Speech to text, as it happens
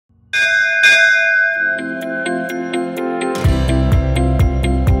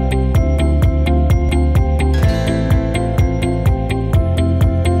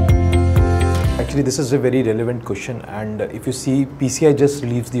this is a very relevant question, and if you see, PCI just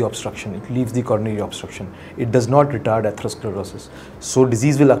relieves the obstruction, it relieves the coronary obstruction. It does not retard atherosclerosis. So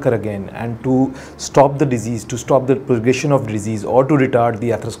disease will occur again, and to stop the disease, to stop the progression of disease or to retard the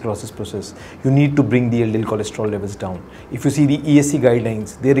atherosclerosis process, you need to bring the LDL cholesterol levels down. If you see the ESC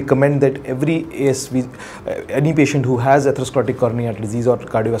guidelines, they recommend that every any patient who has atherosclerotic coronary artery disease or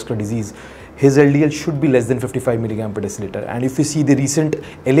cardiovascular disease, his LDL should be less than 55 milligram per deciliter. And if you see the recent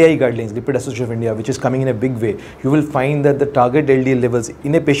LAI guidelines, Lipid Association of India, which is coming in a big way, you will find that the target LDL levels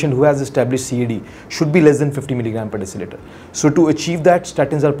in a patient who has established CAD should be less than 50 milligram per deciliter. So to achieve that,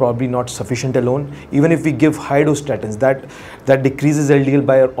 statins are probably not sufficient alone. Even if we give high dose statins, that decreases LDL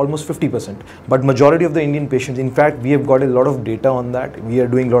by almost 50%. But majority of the Indian patients, in fact, we have got a lot of data on that. We are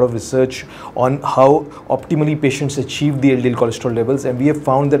doing a lot of research on how optimally patients achieve the LDL cholesterol levels, and we have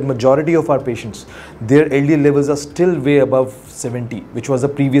found that majority of our patients, their LDL levels are still way above 70, which was the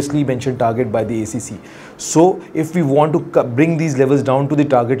previously mentioned target by the ACC. So if we want to bring these levels down to the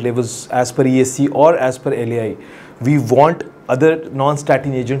target levels as per ESC or as per LAI, we want other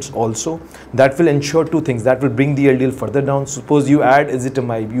non-statin agents also that will ensure two things, that will bring the LDL further down. Suppose you add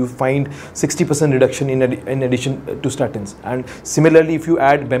ezetimibe, you find 60% reduction in addition to statins. And similarly, if you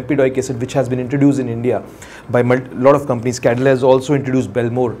add bempedoic acid, which has been introduced in India by a lot of companies, Cadila has also introduced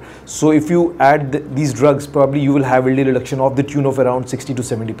Belmore. So if you add these drugs, probably you will have LDL reduction of the tune of around 60 to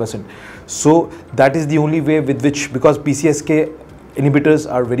 70%. So that is the only way with which, because PCSK inhibitors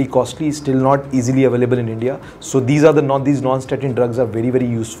are very costly, still not easily available in India. So these non-statin drugs are very, very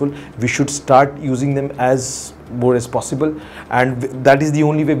useful. We should start using them as more as possible, and that is the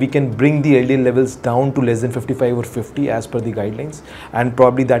only way we can bring the LDL levels down to less than 55 or 50 as per the guidelines, and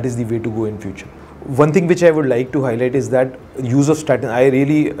probably that is the way to go in future. One thing which I would like to highlight is that use of statin, I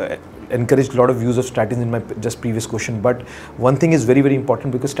really encouraged a lot of use of statins in my just previous question, but one thing is very, very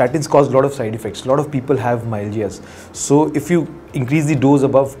important, because statins cause a lot of side effects. A lot of people have myalgias. So if you increase the dose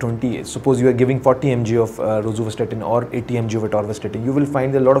above 20, suppose you are giving 40 mg of rosuvastatin or 80 mg of atorvastatin, you will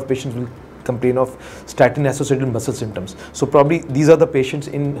find that a lot of patients will complain of statin associated muscle symptoms. So probably these are the patients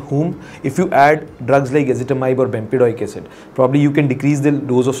in whom, if you add drugs like ezetimibe or bempedoic acid, probably you can decrease the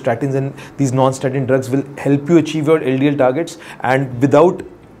dose of statins, and these non-statin drugs will help you achieve your LDL targets and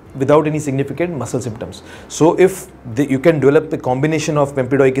without any significant muscle symptoms. So if you can develop a combination of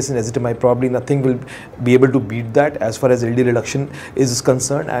bempedoic acid and ezetimibe, probably nothing will be able to beat that as far as LDL reduction is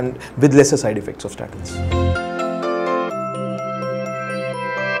concerned, and with lesser side effects of statins.